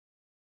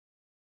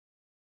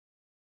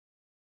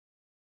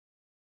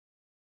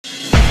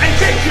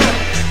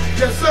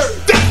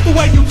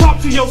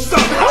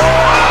yourself.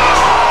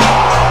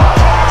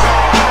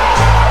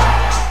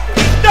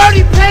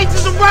 30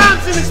 pages of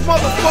rhymes in this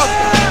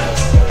motherfucker.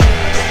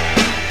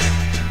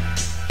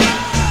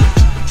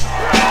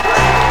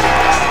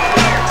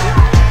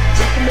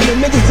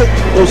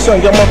 Yo, son,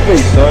 get my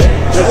face, son.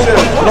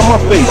 Get on my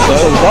face,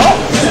 son.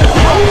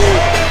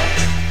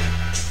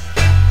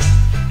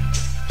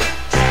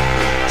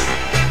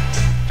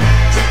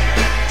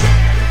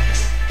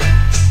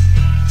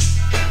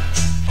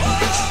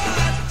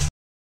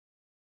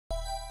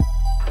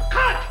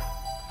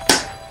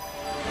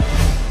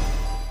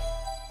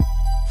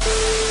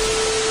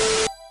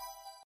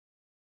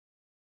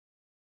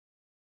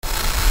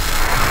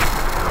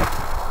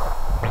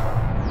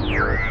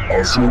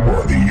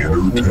 Somebody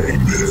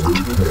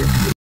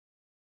entertainment.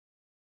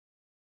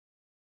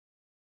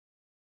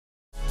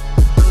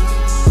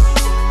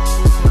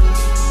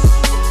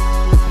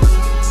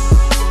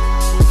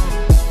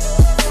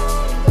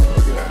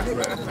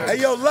 Hey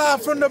yo,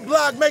 live from the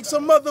block, make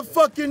some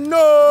motherfucking noise!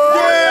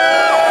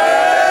 Yeah!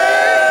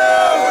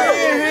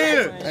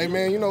 Hey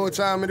man, you know what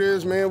time it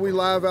is, man. We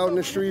live out in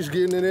the streets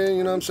getting it in,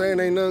 you know what I'm saying?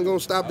 Ain't nothing gonna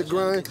stop the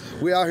grind.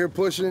 We out here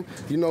pushing.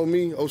 You know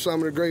me,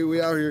 Osama the Great,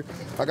 we out here.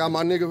 I got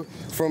my nigga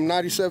from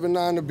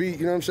 97.9 The Beat,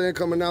 you know what I'm saying?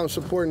 Coming out and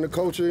supporting the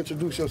culture.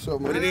 Introduce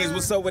yourself, man. What it is,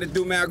 what's up, what it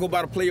do, man? I go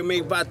by the player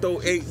made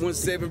Vato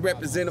 817,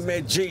 representing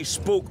man G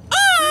Spook.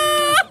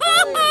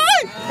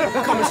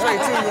 Coming straight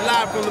to you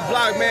live from the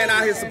block, man.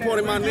 Out here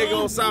supporting my nigga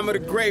Osama the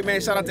Great, man.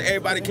 Shout out to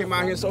everybody that came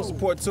out here and show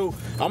support too.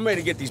 I'm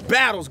ready to get these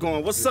battles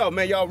going. What's up,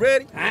 man? Y'all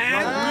ready?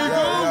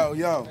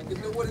 Yo.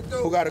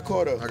 Who got a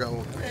quarter? I got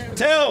one.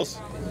 Tails.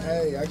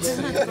 Hey, I get it.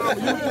 You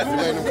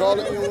made him call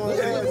it?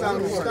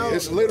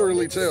 It's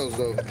literally tails,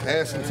 though.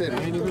 Ass and titty. I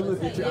ain't even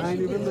look at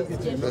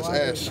you. That's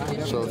ass,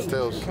 so it's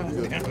tails.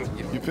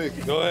 You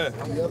pick. Go ahead.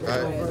 All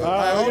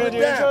right, Hold it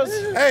down.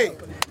 Hey,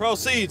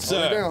 proceed,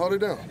 sir. hold it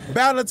down.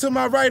 battler to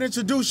my right,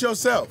 introduce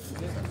yourself.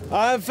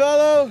 I'm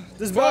fellow.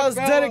 This ball is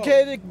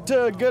dedicated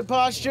to good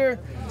posture.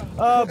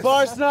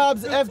 Bar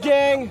snobs, F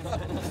gang.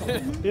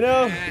 You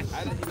know,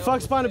 fuck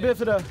spina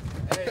bifida.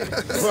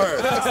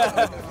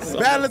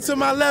 Battler to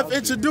my left,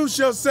 introduce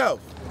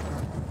yourself.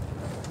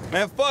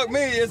 Man, fuck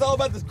me. It's all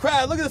about this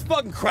crowd. Look at this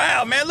fucking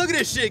crowd, man. Look at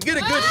this shit. Get a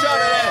good shot of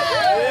that.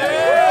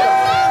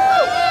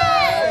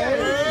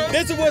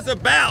 This is what it's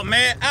about,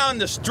 man. Out in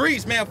the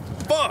streets, man.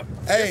 Fuck.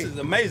 Hey. This is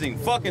amazing.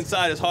 Fuck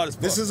inside is hard as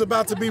fuck. This is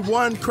about to be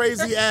one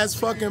crazy ass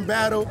fucking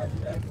battle.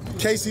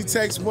 Casey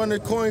Tex won the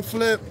coin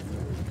flip.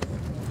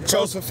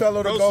 Chose a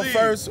fellow to go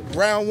first.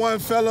 Round one,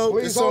 fellow.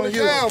 Please It's hold on it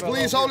you. down.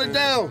 Please hold it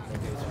down.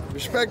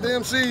 Respect the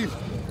MCs.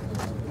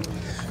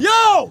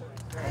 Yo!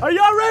 Are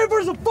y'all ready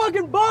for some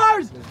fucking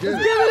bars? Let's give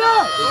it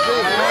up!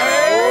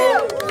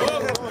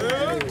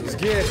 Let's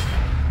get it.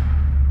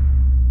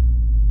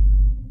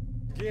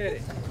 Get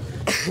it.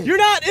 You're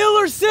not ill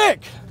or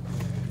sick.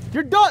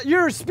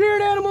 Your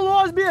spirit animal will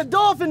always be a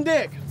dolphin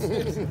dick.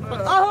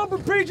 I hump a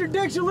preacher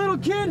dicks your little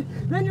kid,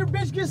 then your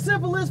bitch gets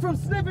syphilis from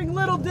sniffing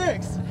little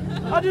dicks.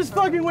 I'm just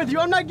fucking with you.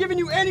 I'm not giving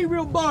you any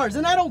real bars,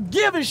 and I don't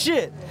give a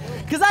shit.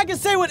 Cause I can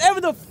say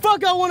whatever the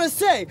fuck I wanna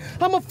say.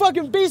 I'm a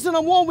fucking beast and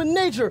I'm one with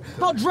nature.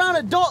 I'll drown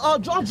a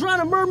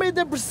mermaid,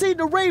 then proceed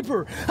to rape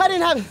her. I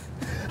didn't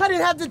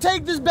have to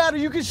take this battle.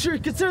 You can sure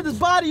consider this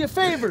body a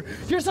favor.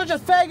 You're such a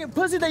faggot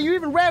pussy that you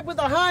even rap with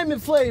a hymen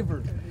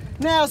flavor.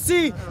 Now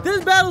see,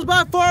 this battle's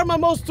by far my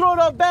most thrown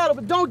off battle,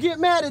 but don't get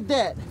mad at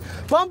that.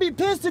 But I'm be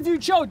pissed if you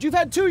choked. You've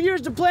had 2 years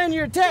to plan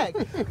your attack.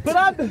 But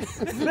I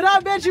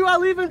bet you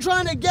I'll leave him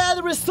trying to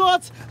gather his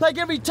thoughts. Like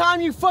every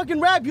time you fucking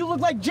rap, you look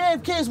like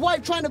JFK's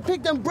wife trying to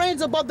pick them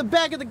brains up off the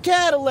back of the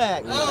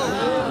Cadillac.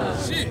 Oh,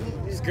 shit.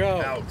 Let's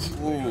go.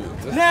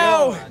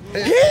 Now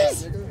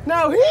he's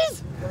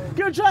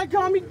gonna try to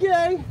call me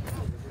gay.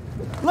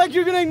 Like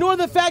you're gonna ignore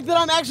the fact that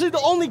I'm actually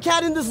the only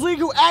cat in this league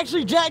who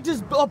actually jacked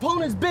his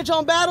opponent's bitch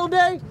on battle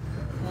day?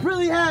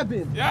 Really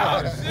happened.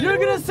 Yeah. You're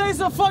gonna say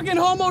some fucking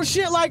homo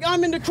shit like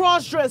I'm into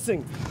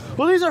cross-dressing.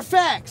 Well, these are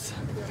facts.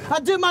 I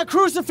did my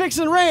crucifix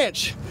and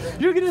ranch.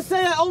 You're gonna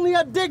say I only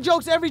have dick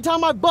jokes every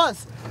time I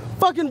bust.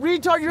 Fucking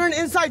retard, you're an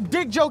inside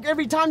dick joke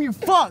every time you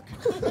fuck.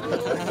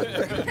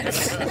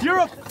 You're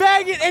a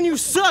faggot and you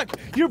suck.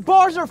 Your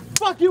bars are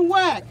fucking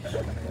whack.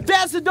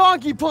 That's a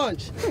donkey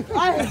punch.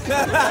 I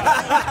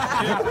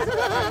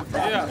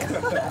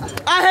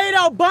hate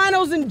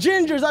albinos and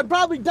gingers. I'd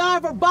probably die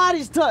if our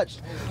bodies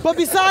touched. But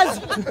besides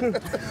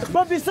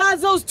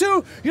those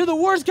two, you're the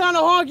worst kind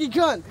of honky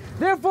cunt.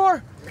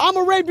 Therefore,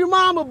 I'ma rape your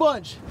mom a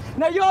bunch.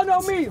 Now y'all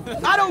know me.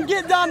 I don't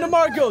get Don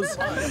DeMarcos.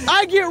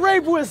 I get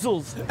rape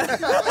whistles.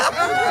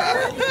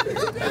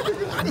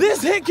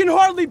 This hit can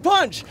hardly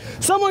punch.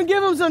 Someone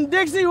give him some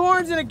Dixie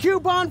horns and a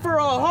coupon for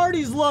a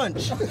Hardee's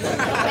lunch.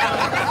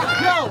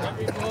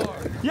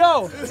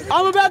 Yo,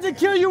 I'm about to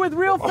kill you with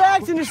real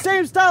facts in the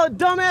same style of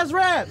dumbass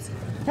raps.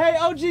 Hey,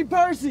 OG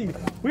Percy,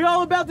 we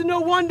all about to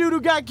know one dude who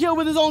got killed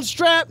with his own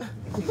strap.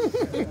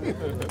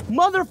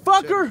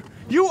 Motherfucker,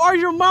 you are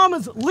your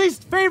mama's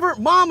least favorite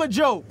mama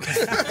joke.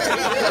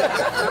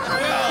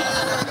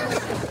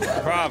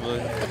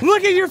 Probably.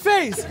 Look at your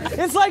face.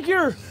 It's like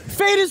your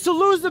fate is to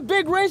lose the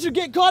big race or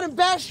get caught in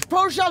bash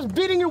pro shops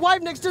beating your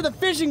wife next to the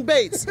fishing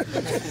baits.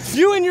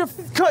 You and your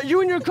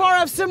car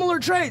have similar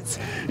traits.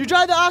 You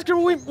drive the Oscar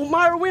Mayer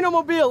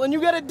Wienermobile and you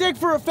got a dick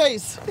for a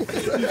face. You're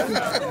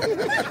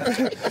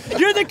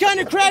the kind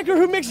of cracker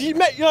who mixes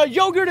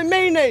yogurt and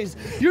mayonnaise.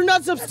 You're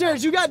nuts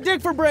upstairs. You got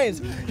dick for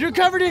brains. You're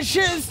covered in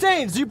shit and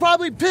stains. You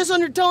probably piss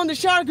on your toe in the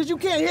shower because you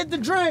can't hit the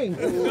drain.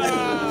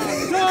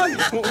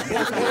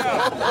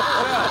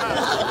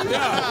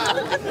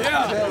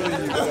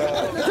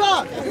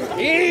 Dog.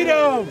 Eat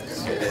 'em.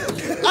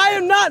 I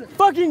am not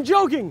fucking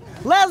joking.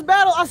 Last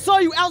battle, I saw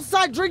you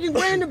outside drinking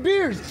random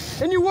beers,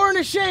 and you weren't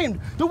ashamed.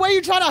 The way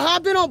you try to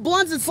hop in on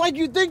blunts, it's like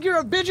you think you're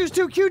a bitch who's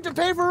too cute to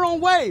pay for her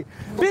own way.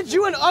 Bitch,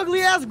 you an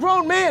ugly-ass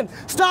grown man.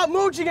 Stop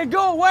mooching and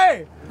go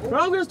away, or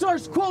I'm gonna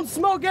start quoting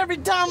smoke every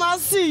time I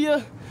see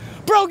you.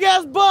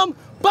 Broke-ass bum.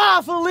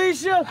 Bye,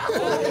 Felicia.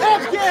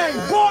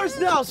 F-gang, bar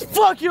snouts.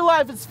 Fuck your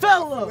life, it's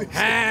fellow.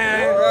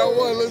 Round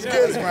one, let's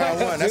get it.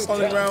 Round one, that's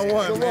only round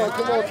one, man.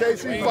 Come on,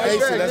 Casey. Fight Casey,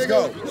 back, let's nigga.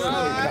 go.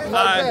 Fight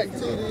back.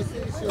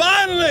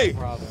 Finally,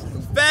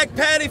 Fat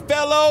Patty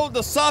fellow,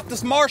 the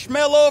softest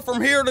marshmallow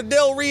from here to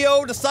Del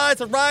Rio, decides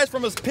to rise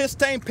from his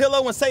piss-stained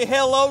pillow and say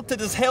hello to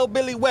this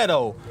hellbilly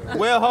wedo.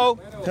 Well, ho,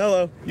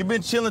 hello. You've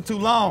been chilling too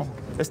long.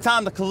 It's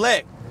time to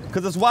collect.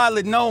 Cause it's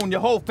widely known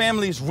your whole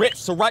family's rich,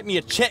 so write me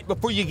a check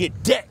before you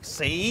get decked,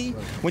 see?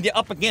 When you're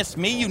up against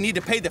me, you need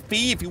to pay the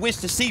fee if you wish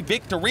to see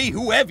victory,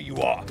 whoever you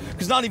are.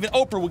 Cause not even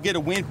Oprah will get a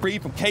win free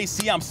from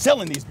KC. I'm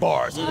selling these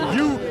bars.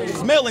 You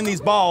smelling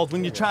these balls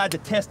when you tried to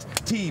test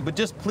T, but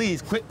just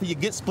please quit till you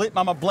get split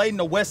by my blade in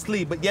the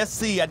Wesley. But yes,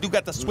 see, I do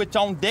got the switch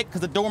on deck cause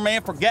the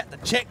doorman forgot to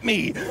check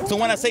me. So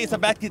when I say it's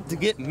about to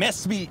get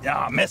messy,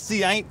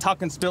 I ain't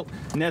talking spilt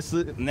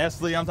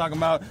Nestle, I'm talking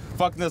about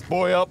fucking this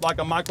boy up like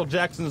a Michael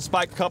Jackson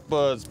spiked cup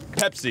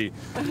Pepsi.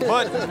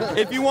 But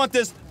if you want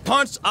this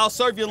punch, I'll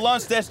serve you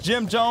lunch. That's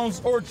Jim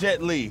Jones or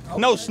Jet Li.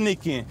 No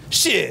sneaking.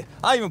 Shit,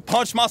 I even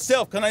punch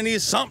myself because I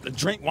need something to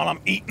drink while I'm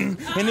eating.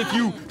 And if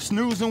you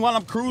snoozing while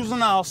I'm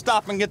cruising, I'll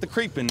stop and get the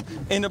creeping.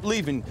 End up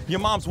leaving. Your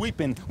mom's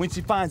weeping when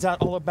she finds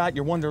out all about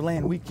your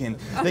Wonderland weekend.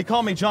 They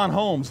call me John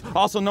Holmes,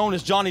 also known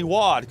as Johnny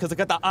Wad, because I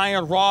got the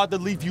iron rod to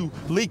leave you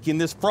leaking.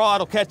 This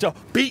fraud will catch a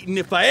beating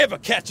if I ever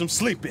catch him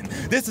sleeping.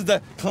 This is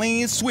the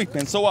clean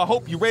sweeping, so I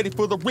hope you're ready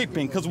for the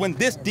reaping, because when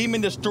this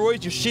demon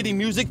destroys your shitty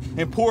music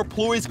and poor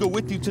ploys go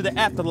with you to the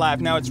afterlife,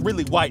 now it's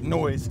really white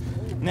noise.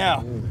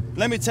 Now,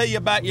 let me tell you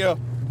about your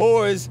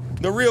boys,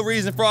 the real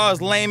reason for all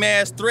his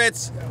lame-ass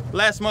threats.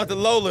 Last month at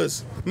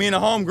Lola's, me and a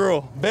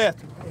homegirl, Beth,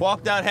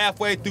 walked out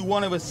halfway through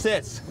one of his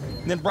sets.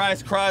 Then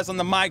Bryce cries on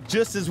the mic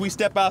just as we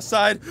step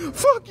outside,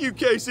 "Fuck you,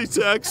 Casey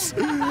Tex." To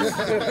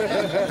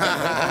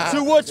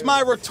which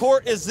my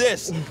retort is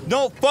this: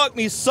 don't fuck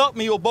me, suck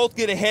me, you'll both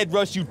get a head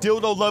rush, you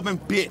dildo-loving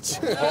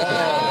bitch.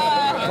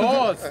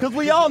 Because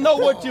we all know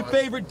what's your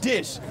favorite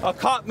dish, a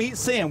caught meat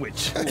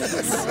sandwich.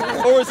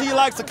 Or as he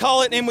likes to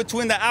call it in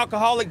between the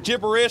alcoholic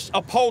gibberish,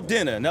 a pole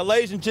dinner. Now,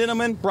 ladies and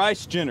gentlemen,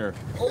 Bryce Jenner.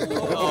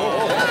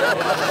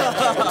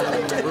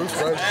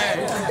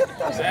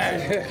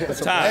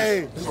 Time.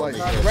 Hey,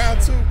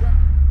 round two.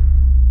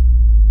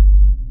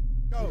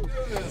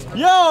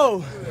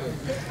 Yo!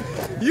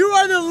 You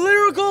are the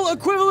lyrical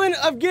equivalent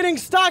of getting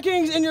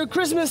stockings in your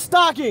Christmas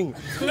stocking.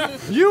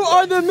 You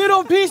are the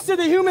middle piece to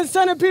the human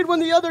centipede when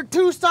the other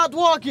two stopped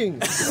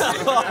walking.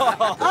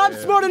 I'm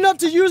smart enough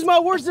to use my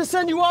words to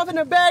send you off in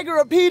a bag or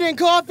a peed-in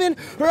coffin,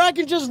 or I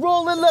can just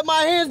roll and let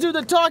my hands do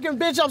the talking,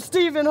 bitch, I'm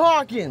Stephen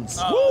Hawkins.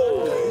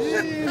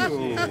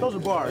 Those are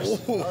bars.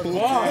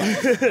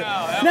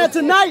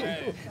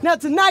 Now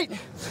tonight,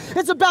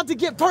 it's about to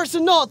get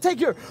personal. Take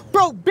your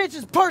broke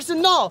bitch's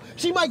personal.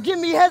 She might give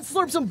me head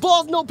slurps and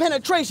balls, no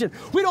penetration.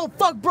 We don't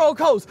fuck broke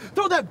hoes.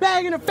 Throw that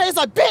bag in her face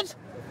like, bitch,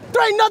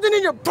 there ain't nothing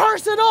in your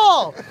purse at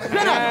all.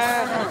 Then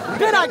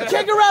I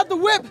kick her out the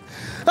whip.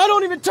 I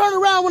don't even turn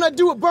around when I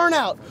do a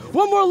burnout.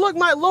 One more look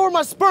might lower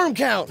my sperm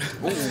count.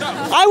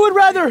 I would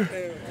rather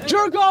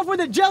jerk off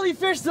with a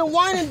jellyfish than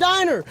wine and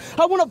dine her.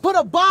 I want to put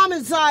a bomb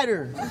inside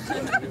her.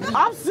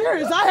 I'm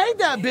serious, I hate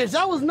that bitch.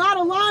 That was not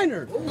a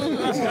liner.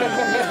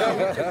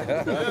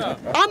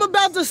 I'm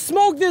about to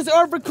smoke this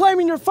earth for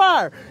claiming your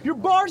fire. Your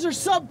bars are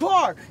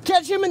subpar.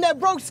 Catch him in that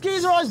broke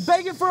skeezer always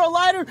begging for a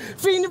lighter,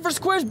 feeding it for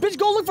squares. Bitch,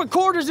 go look for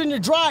quarters in your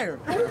dryer.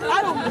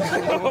 I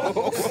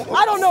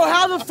don't know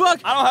how the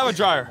fuck. I don't have a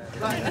dryer.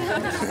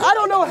 I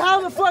don't know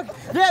how the fuck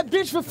that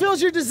bitch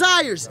fulfills your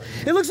desires.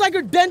 It looks like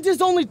her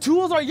dentist's only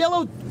tools are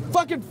yellow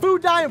fucking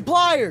food dye and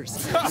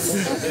pliers.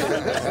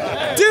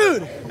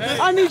 Dude,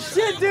 I mean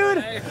shit, dude.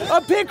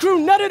 A pit crew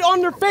nutted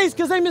on their face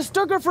because they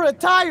mistook her for a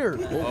tire.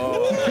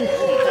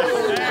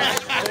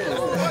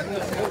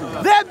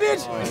 That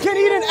bitch can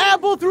eat an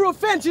apple through a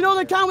fence. You know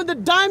the kind with the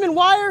diamond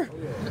wire?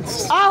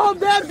 I hope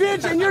that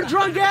bitch and your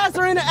drunk ass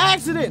are in an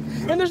accident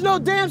and there's no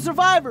damn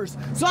survivors,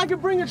 so I can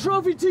bring a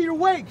trophy to your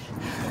wake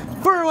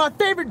for my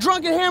favorite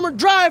drunken hammered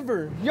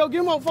driver. Yo,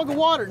 give him a fucking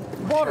water.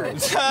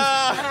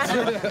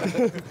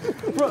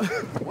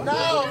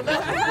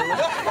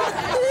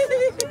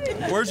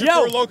 Where's your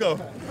Four Loko?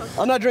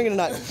 I'm not drinking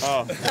tonight.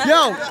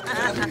 Yo,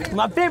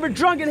 my favorite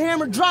drunken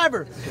hammer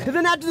driver. And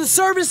then after the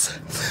service,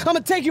 I'm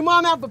gonna take your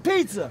mom out for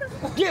pizza.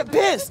 Get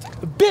pissed.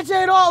 The bitch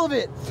ate all of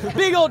it.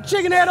 Big old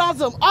chicken head on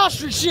some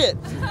ostrich shit.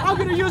 I'm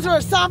gonna use her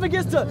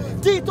esophagus to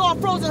de-thaw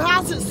frozen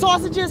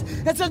sausages,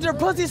 and since her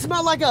pussy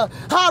smelled like a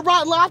hot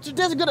rotten lobster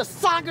dish, I'm gonna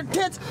sock her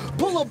tits,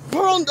 pull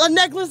a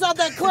necklace out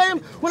that clam.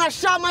 When I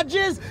shot my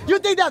jizz, you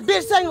think that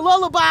bitch sang a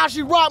lullaby how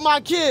she rocked my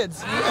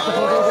kids.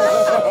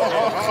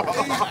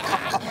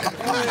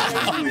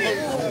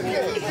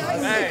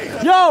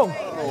 Yo,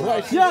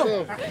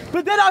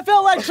 but then I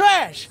felt like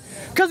trash,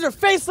 cause her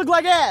face looked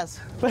like ass.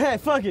 But hey,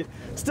 fuck it.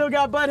 Still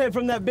got butthead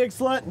from that big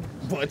slut.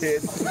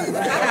 Butthead.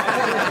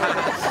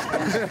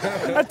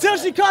 Until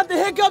she caught the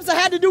hiccups, I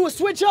had to do a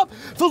switch up.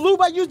 For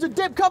lube, I used a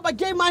dip cup. I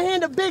gave my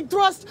hand a big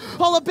thrust.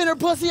 All up in her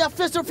pussy, I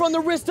fisted her from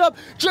the wrist up.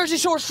 Jersey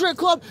Shore strip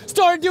club,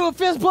 started doing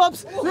fist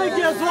bumps. Then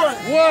guess what?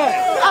 What?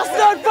 I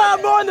stuck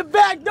 5 more in the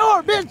back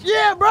door, bitch.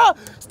 Yeah, bro.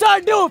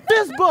 Started doing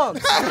fist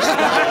bumps.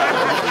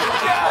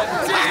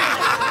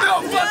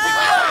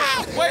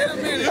 Wait a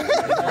minute.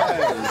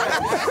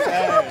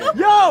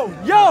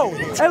 Yo,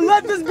 and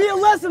let this be a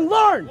lesson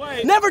learned.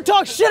 Never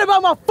talk shit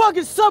about my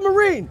fucking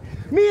submarine.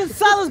 Me and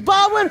Silas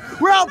Baldwin,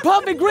 we're out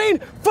pumping green,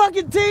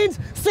 fucking teens,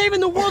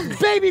 saving the world's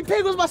baby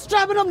piglets by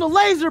strapping them to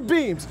laser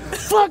beams.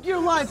 Fuck your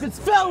life, it's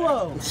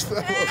fellow.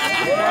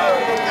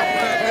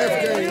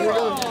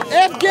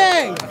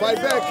 F-gang. Fight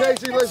back,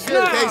 Casey. Let's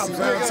get it. Casey,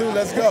 round 2,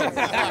 let's go. All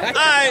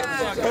right.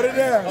 Hold it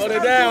down. Hold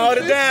it down, hold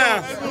it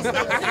down.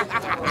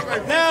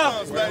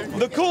 Now,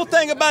 the cool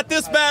thing about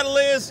this battle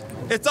is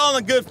it's all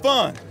in good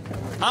fun.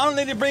 I don't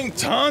need to bring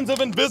tons of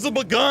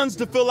invisible guns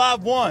to feel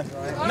I've won.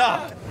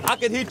 Nah, I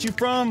could hit you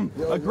from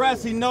a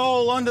grassy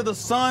knoll under the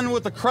sun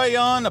with a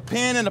crayon, a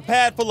pen, and a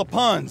pad full of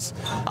puns.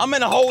 I'm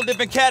in a whole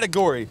different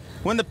category.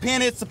 When the pen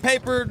hits the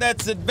paper,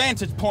 that's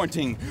advantage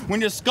pointing.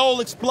 When your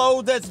skull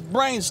explodes, that's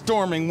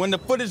brainstorming. When the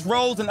footage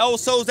rolls and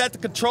oh-so's at the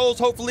controls,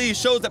 hopefully it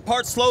shows that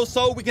part's slow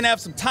so we can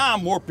have some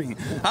time warping.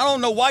 I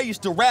don't know why you're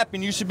still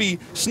rapping. You should be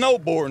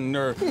snowboarding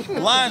or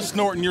line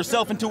snorting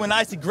yourself into an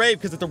icy grave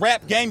because at the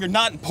rap game, you're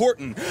not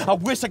important. I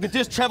wish I could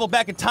just travel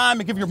back in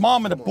time and give your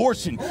mom an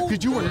abortion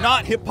because you are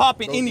not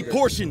hip-hop in any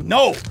portion,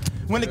 no.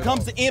 When it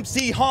comes to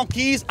MC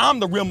honkies,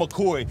 I'm the real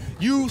McCoy.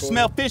 You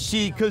smell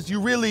fishy because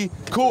you really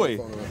coy.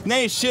 And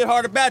ain't shit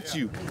hard about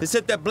you,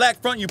 except that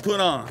black front you put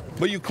on.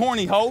 But you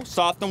corny hoe,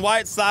 soft and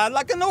white side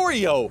like an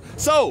Oreo.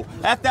 So,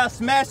 after I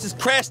smash this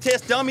crash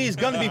test dummy, he's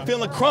gonna be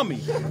feeling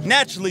crummy.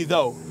 Naturally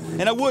though.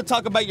 And I would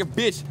talk about your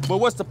bitch, but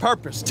what's the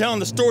purpose? Telling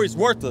the story's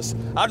worthless.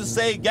 I'll just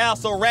say, gal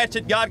so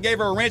ratchet, God gave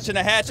her a wrench and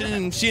a hatchet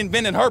and she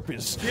invented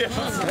herpes.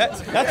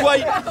 That's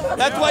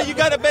why you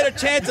got a better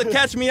chance of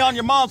catching me on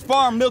your mom's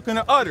farm milking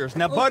her udders.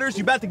 Now, Butters,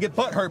 you about to get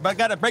butt hurt, but I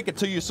gotta break it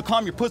to you, so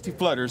calm your pussy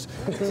flutters.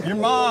 Your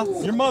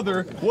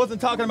mother wasn't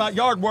talking about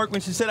yard work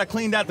when she said I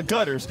cleaned out the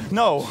gutters.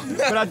 No,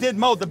 but I did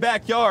mow the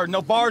backyard.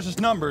 No bars,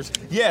 just numbers.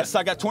 Yes,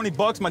 I got 20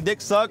 bucks, my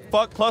dick sucked,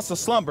 fuck, plus a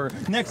slumber.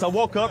 Next, I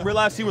woke up,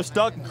 realized she was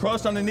stuck and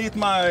crushed underneath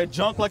my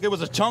junk like it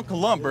was a chunk of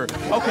lumber.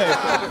 Okay,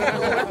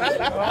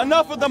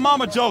 enough of the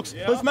mama jokes.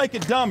 Let's make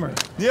it dumber.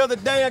 The other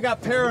day I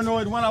got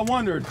paranoid when I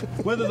wondered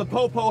whether the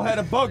popo had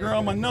a bugger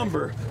on my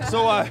number.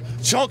 So I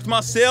chunked my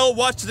cell,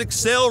 watched it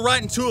excel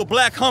right into a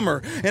black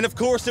Hummer. And of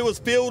course it was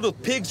filled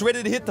with pigs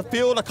ready to hit the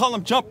field. I call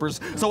them jumpers.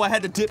 So I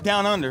had to dip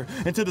down under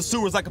into the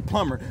sewers like a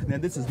plumber. Now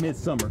this is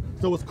midsummer,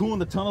 so it's cool in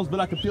the tunnels,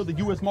 but I could feel the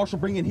U.S. Marshal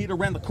bringing heat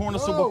around the corner.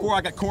 So before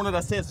I got cornered,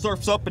 I said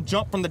surfs up and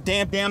jumped from the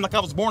dam like I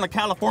was born in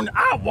California.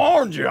 I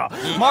warned you.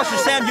 Marshal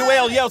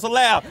Samuel yells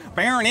aloud,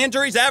 bearing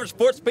injuries, average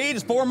foot speed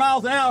is 4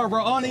 miles an hour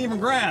over uneven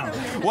ground.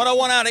 What I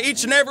want out of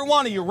each and every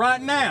one of you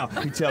right now,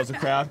 he tells the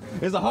crowd,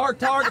 is a hard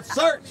target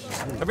search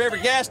of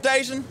every gas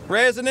station,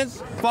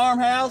 residence,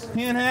 farmhouse,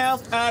 hen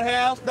house,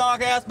 outhouse,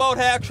 doghouse,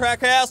 boathouse,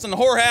 track house, and the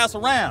whorehouse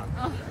around.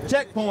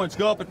 Checkpoints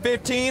go up at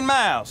 15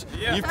 miles.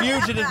 Your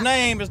fugitive's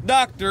name is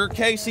Dr.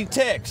 Casey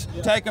Tex.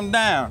 Take him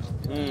down.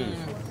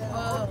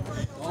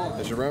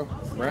 That's your round?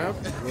 Round?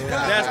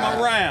 That's my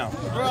round.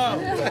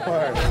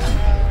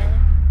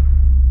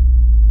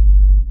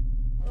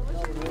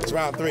 It's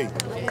round 3.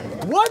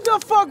 What the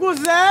fuck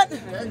was that?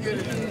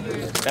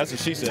 That's what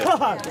she said.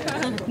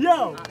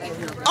 Yo,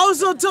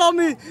 also told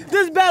me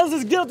this battle's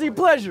his guilty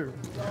pleasure,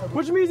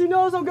 which means he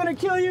knows I'm gonna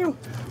kill you,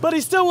 but he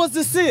still wants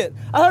to see it.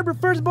 I heard your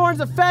firstborn's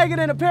a faggot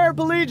and a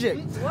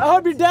paraplegic. I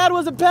hope your dad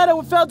was a pedo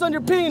and felt on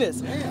your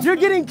penis. You're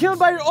getting killed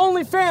by your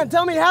only fan.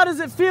 Tell me, how does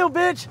it feel,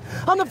 bitch?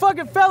 I'm the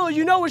fucking fellow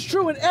you know is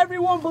true and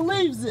everyone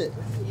believes it.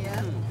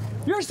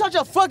 You're such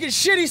a fucking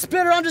shitty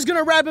spitter, I'm just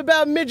gonna rap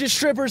about midget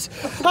strippers.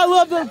 I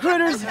love them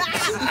critters.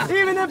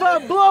 Even if I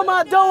blow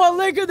my dough on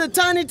liquor, the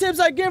tiny tips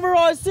I give her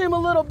always seem a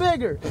little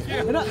bigger.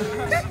 And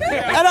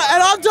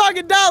I'm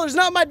talking dollars,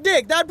 not my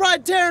dick. That'd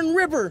probably tear and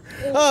rip her.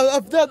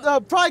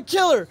 Probably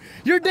kill her.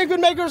 Your dick would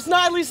make her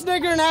snidely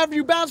snicker and have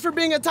you bounce for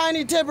being a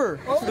tiny tipper.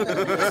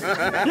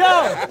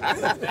 Yo,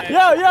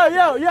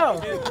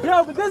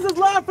 but this is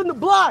live from the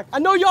block. I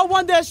know y'all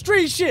want that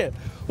street shit.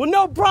 Well,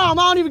 no problem,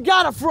 I don't even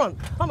got a front.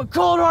 I'm a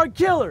cold hard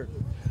killer.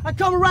 I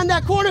come around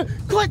that corner,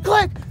 click,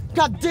 click,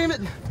 God damn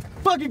it.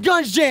 Fucking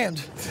gun's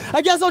jammed.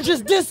 I guess I'll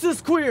just diss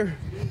this queer.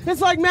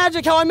 It's like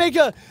magic how I make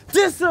a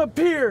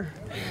disappear.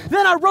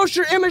 Then I roast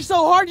your image so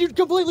hard you'd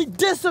completely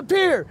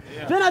disappear.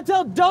 Yeah. Then I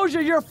tell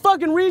Doja you're a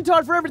fucking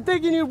retard for ever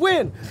thinking you'd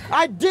win.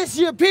 I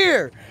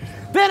disappear.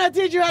 Then I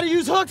teach you how to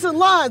use hooks and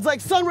lines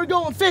like son, we're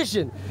going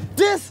fishing.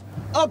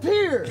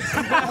 Disappear.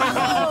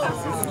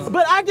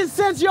 But I can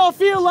sense y'all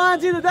feel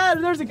lines, either that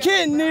or there's a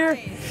kitten near.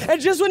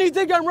 And just when you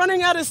think I'm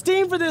running out of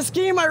steam for this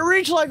scheme, I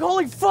reach like,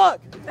 holy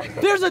fuck,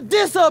 there's a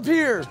diss up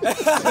here.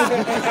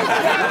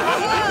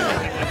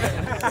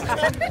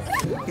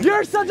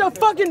 You're such a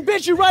fucking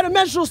bitch, you ride a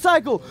menstrual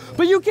cycle,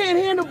 but you can't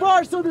handle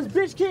bars, so this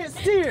bitch can't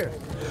steer.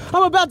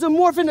 I'm about to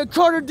morph into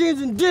Carter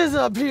Deans and Diz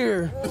up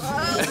here.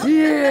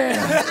 Yeah.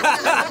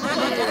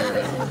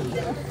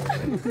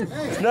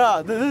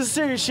 Nah, this is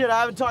serious shit. I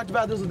haven't talked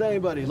about this with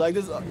anybody. Like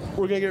this,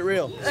 we're gonna get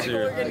real.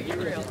 We're gonna get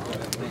real.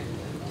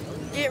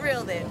 Get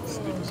real then.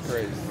 It's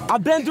crazy.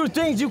 I've been through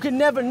things you can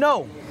never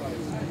know.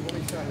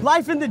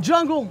 Life in the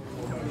jungle,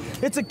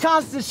 it's a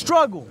constant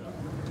struggle.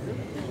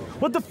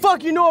 What the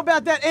fuck you know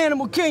about that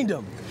animal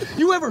kingdom?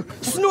 You ever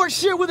snort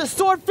shit with a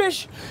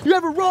swordfish? You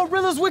ever roll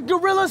rillers with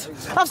gorillas?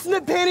 I've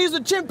snipped panties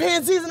with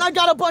chimpanzees and I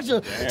got a bunch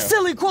of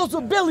silly quotes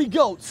with billy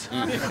goats.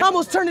 I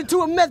almost turned into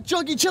a meth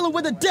junkie chilling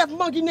with a deaf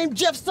monkey named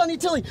Jeff Sonny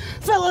till he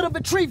fell out of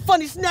a tree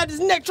funny, snapped his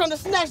neck trying to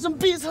snatch some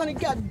bees, honey,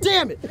 god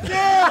damn it.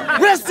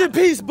 Rest in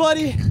peace,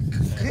 buddy.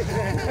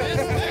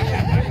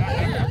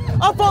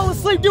 I fall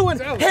asleep doing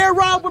hair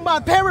rhyme with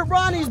my parrot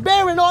Ron. He's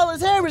barren, all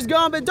his hair is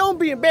gone, but don't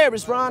be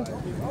embarrassed, Ron.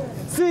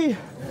 See,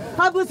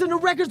 I've listened to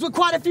records with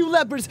quite a few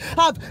leopards.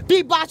 I've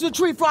beatboxed with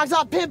tree frogs.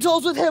 I've pimped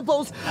hoes with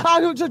hippos.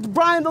 I hooked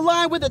Brian the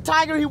Lion with a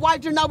tiger. He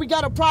wiped her. Now we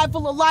got a pride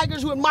full of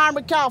ligers who admire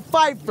Mikhail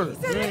Pfeiffer.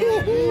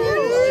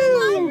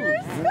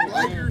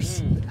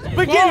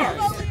 But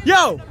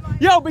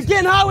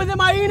getting high with them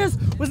hyenas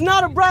was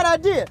not a bright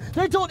idea.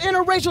 They told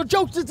interracial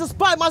jokes just to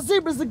spite my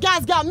zebras. The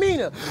guys got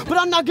meaner. But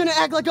I'm not gonna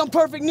act like I'm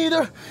perfect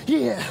neither.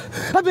 Yeah,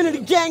 I've been in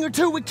a gang or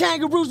two with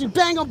kangaroos. We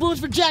bang on booze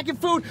for jacking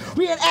food.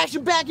 We had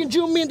action back in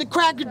June. Me and the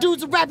cracker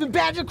dudes, the rapping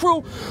Badger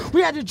crew.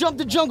 We had to jump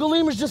the jungle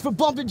lemurs just for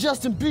bumping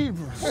Justin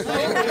Bieber.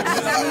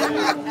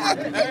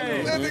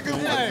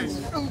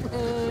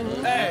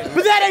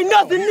 But that ain't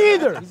nothing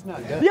neither.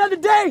 The other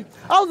day,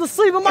 I was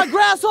asleep in my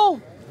grass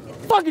hole.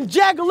 Fucking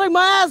jackal licked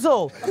my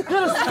asshole.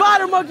 Then a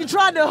spider monkey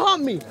tried to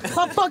hump me.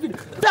 I fucking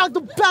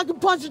Falcon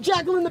punched the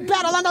jackal in the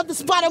back. I lined up the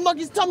spider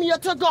monkey's tummy. I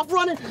took off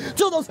running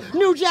till those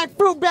New Jack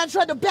fruit bats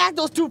tried to back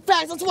those two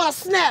facts. That's when I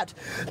snapped.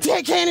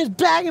 Take cannons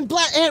back and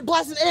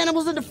blasting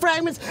animals into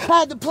fragments. I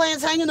had the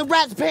plans hanging the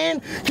rat's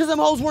pan because them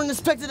hoes weren't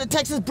inspected at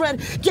Texas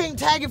bred. Game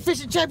tag and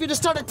fishing champion to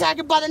start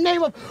attacking by the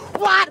name of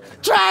White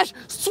Trash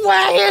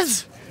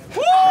Swaggers.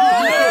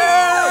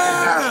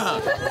 Yeah!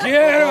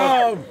 Get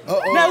him!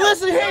 Now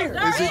listen here.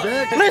 Is he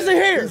back? Listen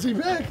here. Is he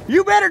back?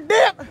 You better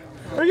dip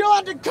or you'll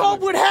have to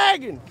cope with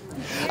Hagen.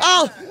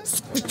 I'll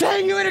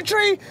hang you in a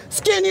tree,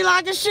 skin you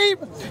like a sheep.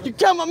 You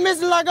come up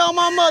missing like all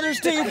my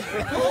mother's teeth.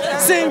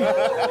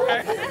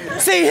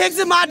 See, Hicks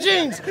in my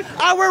jeans.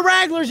 I wear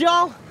Wranglers,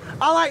 y'all.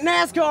 I like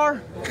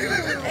NASCAR,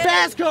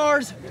 fast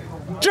cars,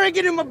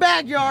 drinking in my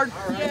backyard,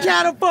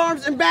 cattle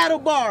farms, and battle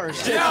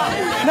bars. Now,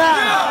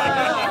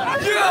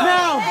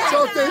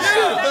 Talk that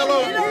shit,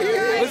 fellow.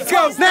 Let's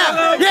go,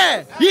 now,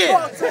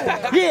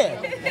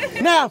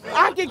 yeah. Now,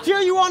 I can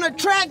kill you on a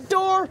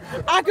tractor.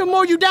 I can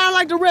mow you down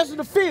like the rest of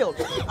the field.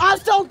 I'm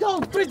so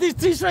cold, split these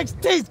T-Shrex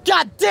teeth.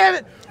 God damn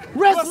it,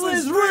 wrestling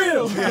is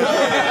real. But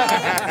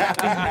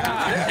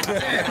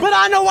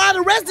I know why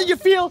the rest of you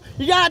feel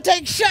you gotta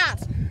take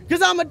shots,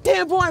 cause I'm a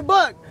 10-point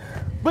buck.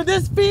 But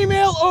this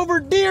female over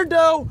deer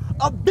doe,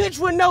 a bitch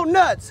with no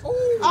nuts.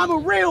 I'm a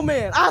real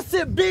man. I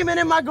sit beaming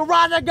in my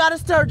garage. I got a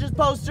Sturgis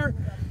poster.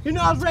 You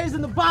know I was raised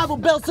in the Bible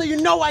Belt, so you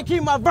know I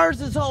keep my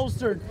verses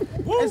holstered.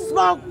 And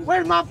Smoke,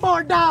 where's my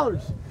 $4?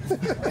 Cause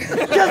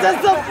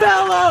it's a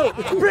fellow,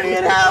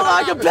 bringing hell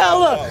like a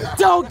Capella.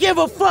 Don't give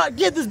a fuck,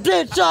 get this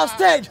bitch off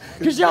stage,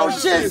 cause your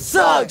shit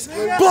sucks.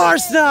 Bar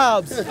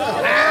snobs.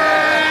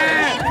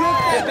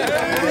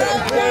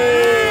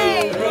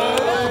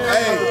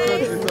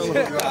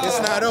 It's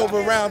not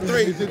over. Round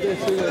three.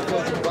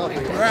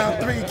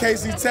 Round three.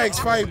 Casey Tex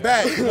fight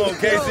back. Come on,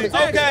 Casey. Okay.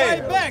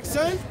 Fight back,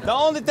 son. The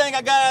only thing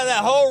I got out of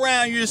that whole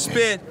round you just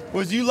spit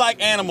was you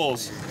like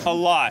animals a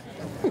lot.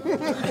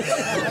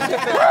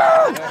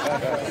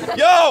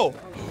 Yo,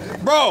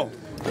 bro.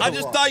 I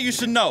just thought you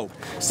should know.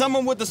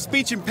 Someone with a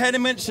speech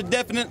impediment should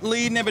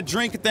definitely never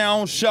drink at their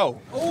own show.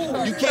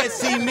 You can't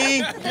see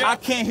me, I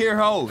can't hear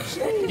hoes.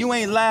 You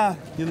ain't loud,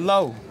 you're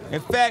low.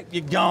 In fact,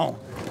 you're gone.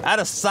 Out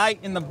of sight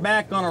in the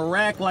back on a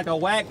rack like a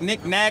whack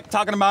knick-knack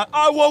talking about,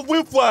 I want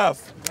whiplash.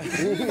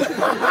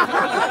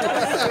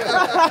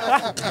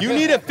 You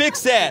need to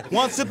fix that.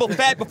 One simple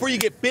fact before you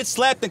get bitch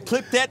slapped and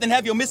clip that, then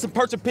have your missing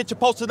person picture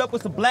posted up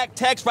with some black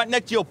text right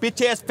next to your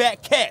bitch ass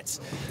fat cats.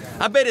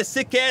 I bet his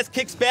sick ass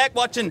kicks back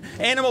watching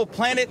Animal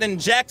Planet and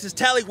jacks his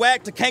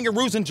tallywhack to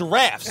kangaroos and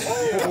giraffes.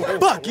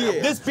 Fuck yeah.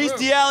 This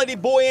bestiality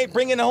boy ain't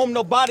bringing home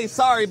nobody,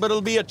 sorry, but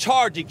it'll be a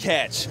charge he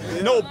catch.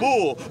 No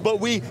bull, but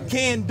we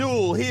can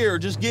duel here.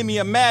 Just give me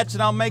a match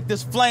and I'll make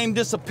this flame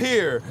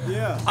disappear.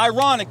 Yeah.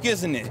 Ironic,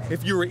 isn't it,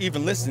 if you were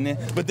even listening?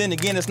 But then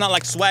again, it's not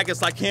like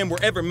swaggers like him were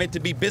ever meant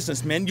to be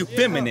businessmen. You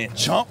feminine,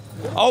 chump.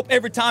 I hope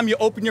every time you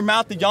open your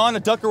mouth to yawn, a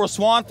duck or a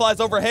swan flies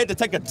overhead to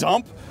take a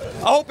dump.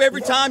 I hope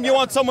every time you're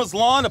on someone's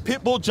lawn, a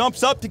pit bull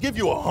jumps up to give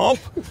you a hump.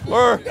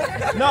 Or,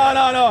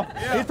 no.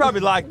 He'd probably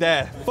like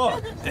that.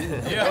 Fuck.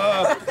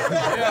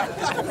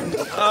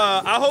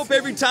 I hope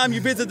every time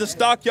you visit the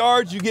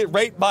stockyards, you get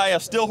raped by a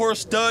still horse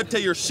stud till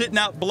you're shitting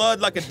out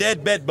blood like a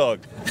dead bed bug.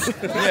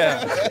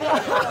 Yeah.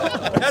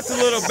 That's a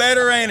little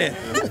better, ain't it?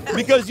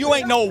 Because you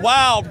ain't no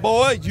wild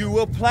boy, you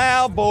a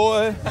plow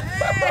boy.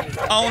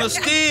 On a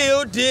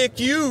steel dick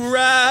you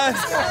ride,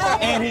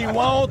 and he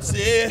wants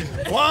it,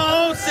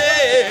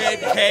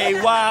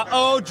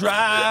 K-Y-O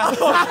dry,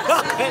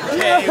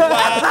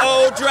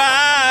 K-Y-O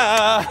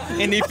dry.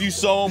 And if you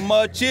so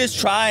much as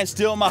try and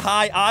steal my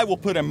high, I will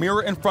put a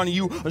mirror in front of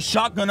you, a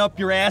shotgun up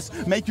your ass,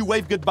 make you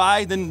wave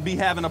goodbye, then be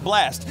having a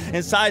blast.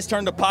 And size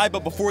turn to pie,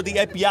 but before the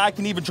FBI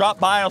can even drop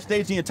by, I'll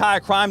stage the entire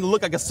crime to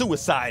look like a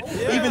suicide.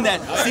 Yeah. Even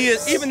that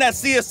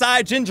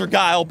CSI ginger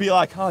guy will be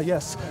like, oh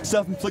yes,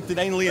 self-inflicted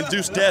anally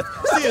induced death.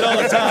 See it all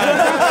the time.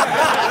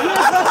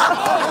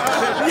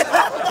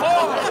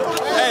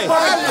 Hey.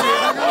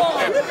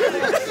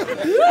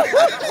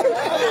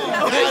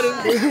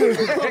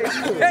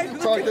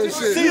 Talk that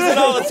shit. Sees it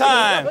all the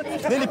time.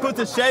 Then he puts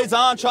his shades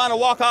on, trying to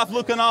walk off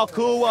looking all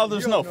cool. Well,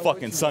 there's no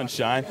fucking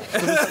sunshine. So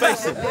let's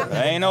face it,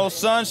 there ain't no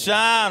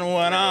sunshine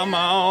when I'm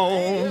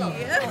on.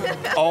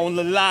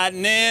 Only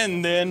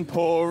lightning, then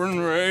pouring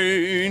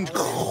rain.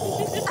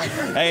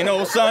 Ain't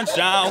no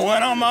sunshine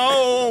when I'm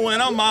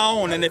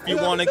on. And if you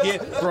want to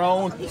get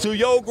thrown to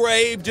your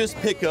grave, just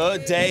pick a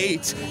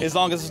date. As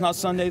long as it's not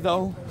Sunday,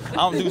 though. I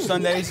don't do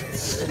Sundays.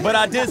 But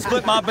I did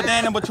split my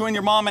banana between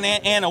your mom and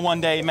Aunt Anna one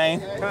day,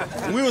 man.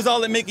 We was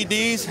all at Mickey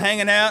D's,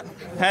 hanging out,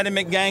 had a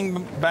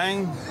McGang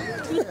bang.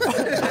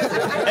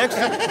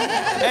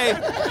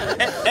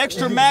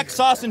 Extra mac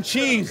sauce and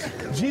cheese.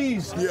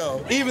 Jeez.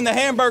 Yo. Even the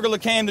hamburger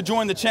came to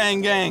join the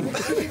chain gang.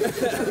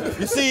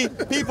 You see,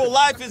 people,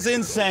 life is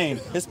insane,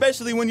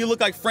 especially when you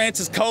look like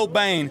Francis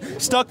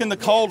Cobain, stuck in the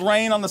cold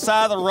rain on the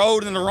side of the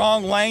road in the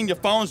wrong lane. Your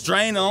phone's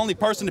drained. The only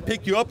person to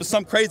pick you up is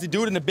some crazy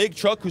dude in a big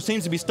truck who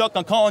seems to be stuck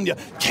on calling you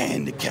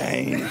candy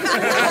cane.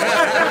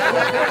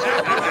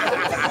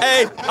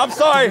 Hey, I'm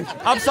sorry.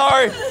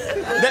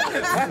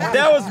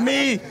 That was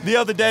me the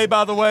other day,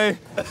 by the way.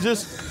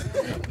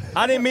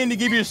 I didn't mean to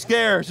give you a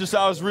scare. It's just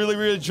I was really,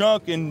 really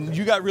drunk, and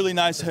you got really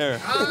nice hair.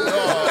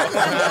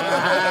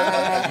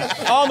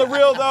 On the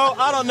real, though,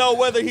 I don't know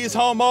whether he's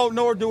homo,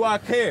 nor do I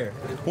care.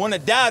 Want to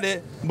doubt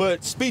it,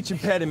 but speech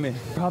impediment.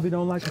 Probably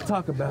don't like to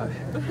talk about it.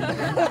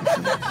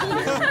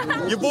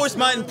 Your voice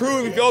might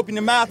improve if you open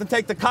your mouth and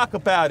take the cock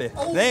about it.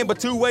 There ain't but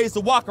two ways to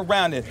walk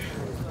around it.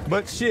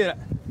 But shit,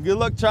 good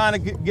luck trying to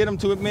get him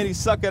to admit he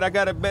suck it. I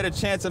got a better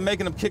chance of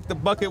making him kick the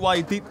bucket while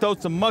he deep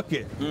throats a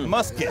musket.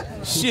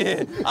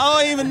 Shit.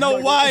 I don't even know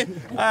why.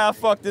 I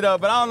fucked it up,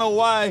 but I don't know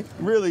why,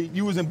 really,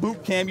 you was in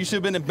boot camp. You should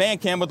have been in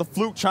band camp with a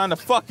flute trying to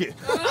fuck it.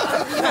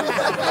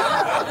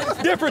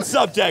 Different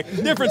subject.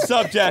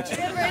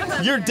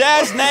 Your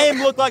dad's name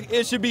looked like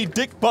it should be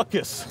Dick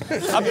Buckus.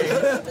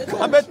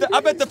 I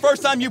bet the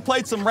first time you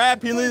played some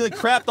rap, he literally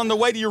crapped on the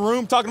way to your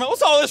room talking about,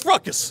 what's all this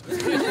ruckus?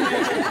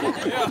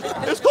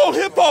 It's called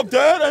hip-hop,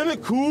 Dad. Ain't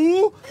it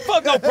cool?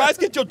 Fuck no, Bryce,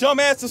 get your dumb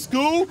ass to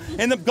school.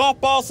 And them golf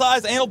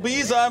ball-sized anal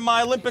bees out of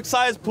my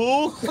Olympic-sized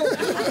pool.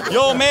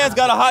 Your old man's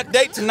got a hot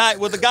date tonight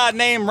with a guy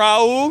named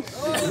Raul.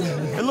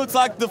 It looks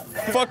like the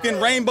fucking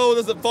rainbow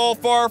doesn't fall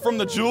far from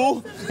the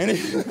jewel. And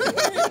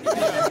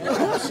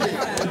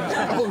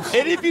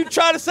if you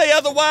try to say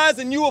otherwise,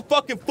 then you a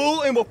fucking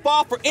fool and will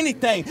fall for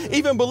anything.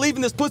 Even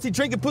believing this pussy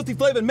drinking pussy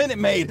flavored Minute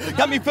Maid.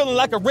 Got me feeling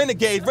like a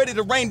renegade, ready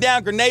to rain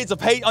down grenades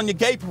of hate on your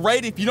gay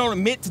parade if you don't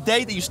admit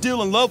today that you're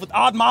still in love with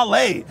Odd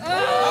Malay.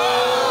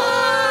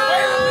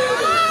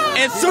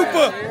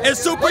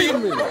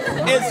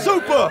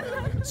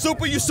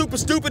 Super, you super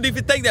stupid if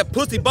you think that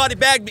pussy body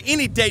bagged me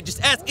any day.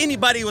 Just ask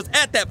anybody who was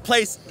at that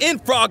place in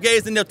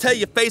Froggaze and they'll tell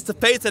you face to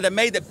face that it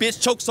made that bitch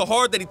choke so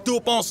hard that he threw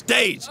up on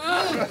stage.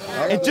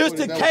 And just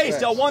in case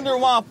y'all wondering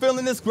why I'm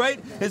feeling this great,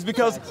 is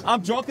because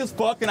I'm drunk as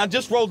fuck and I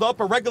just rolled up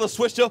a regular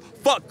Swisher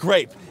fuck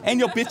grape. And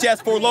your bitch ass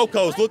Four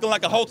Locos looking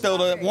like a hotel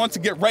that wants to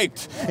get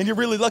raped. And you're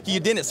really lucky you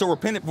didn't, so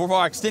repent it before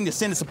I extend your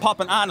sentence of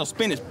popping eye no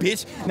spinach,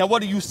 bitch. Now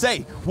what do you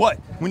say? What?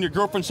 When your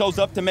girlfriend shows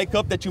up to make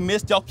up that you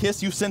missed, y'all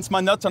kiss, you sense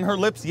my nuts on her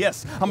lips?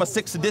 Yes, I'm a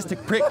sick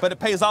sadistic prick, but it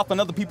pays off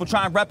when other people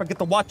try and rap. I get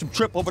to watch them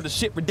trip over the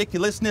shit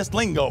ridiculousness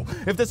lingo.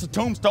 If this is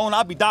Tombstone,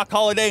 I'll be Doc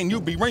Holliday and you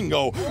be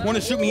Ringo.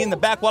 Wanna shoot me in the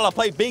back while I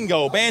play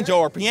bingo, banjo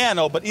or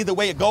piano, but either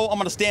way it go, I'm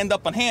gonna stand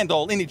up and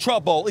handle any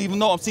trouble, even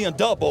though I'm seeing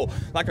double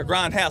like a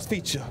grindhouse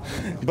feature.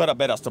 But I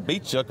bet I'll to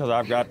beat ya, cause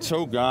I've got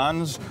 2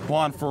 guns,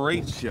 1 for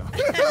each ya.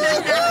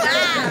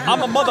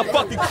 I'm a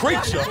motherfucking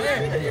creature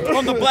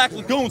from the Black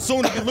Lagoon.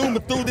 Soon as you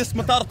looming through this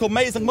methodical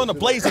maze, I'm gonna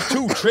blaze a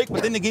 2 trick.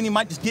 But then again, you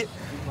might just get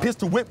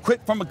pistol whip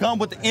quick from a gun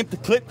with the empty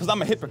clip, cause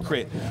I'm a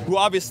hypocrite who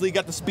obviously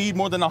got the speed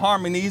more than the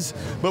harmonies.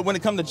 But when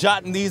it comes to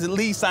jotting these, at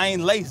least I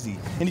ain't lazy.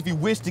 And if you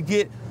wish to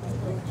get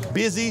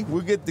busy,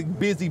 we'll get the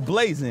busy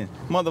blazing.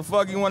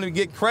 Motherfucker, you want to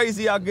get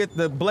crazy? I'll get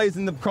the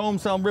blazing the chrome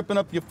sound, ripping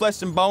up your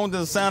flesh and bone to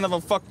the sound of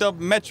a fucked up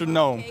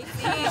metronome.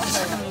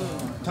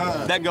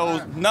 That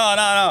goes,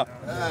 no.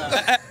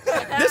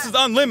 This is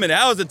unlimited.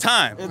 How is the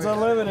time? It's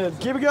unlimited.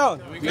 Keep it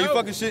going. Are you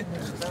fucking shit?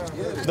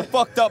 The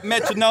fucked up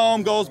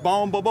metronome goes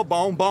boom, boom, boom,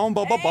 boom, boom,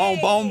 boom, boom, boom,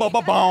 boom,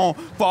 boom, boom.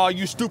 For all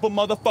you stupid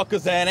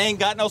motherfuckers that ain't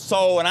got no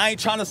soul. And I ain't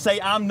trying to say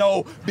I'm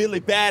no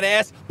Billy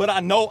Badass, but I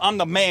know I'm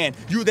the man.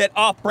 You that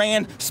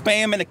off-brand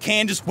spam in a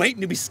can just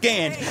waiting to be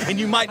scanned. And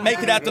you might make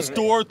it out the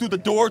store, through the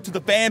door to the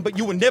van, but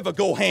you will never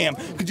go ham.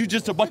 Cause you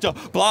just a bunch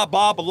of blah,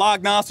 blah,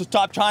 blah, so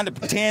stop trying to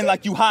pretend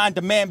like you high in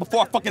demand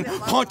before I fucking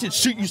punch and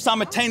shoot you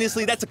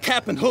simultaneously. That's a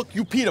cap and hook,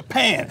 you Peter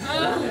Pan.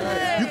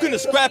 You couldn't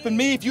scrap at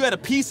me if you had a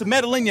piece of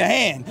metal in your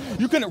hand.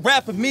 You couldn't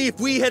rap with me if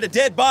we had a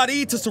dead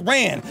body to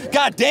Saran.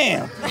 God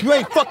damn, you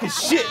ain't fucking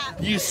shit.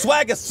 You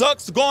swagger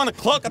sucks, so go on a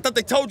cluck. I thought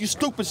they told you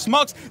stupid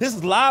schmucks. This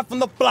is live from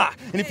the block.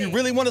 And if you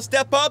really want to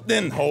step up,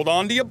 then hold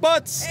on to your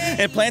butts.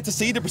 And plant a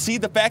seed to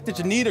precede the fact that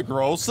you need to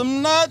grow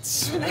some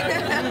nuts. That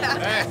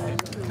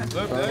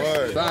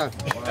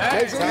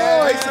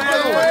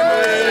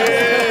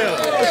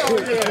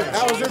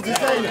was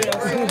entertaining.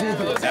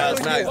 That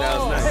was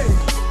nice.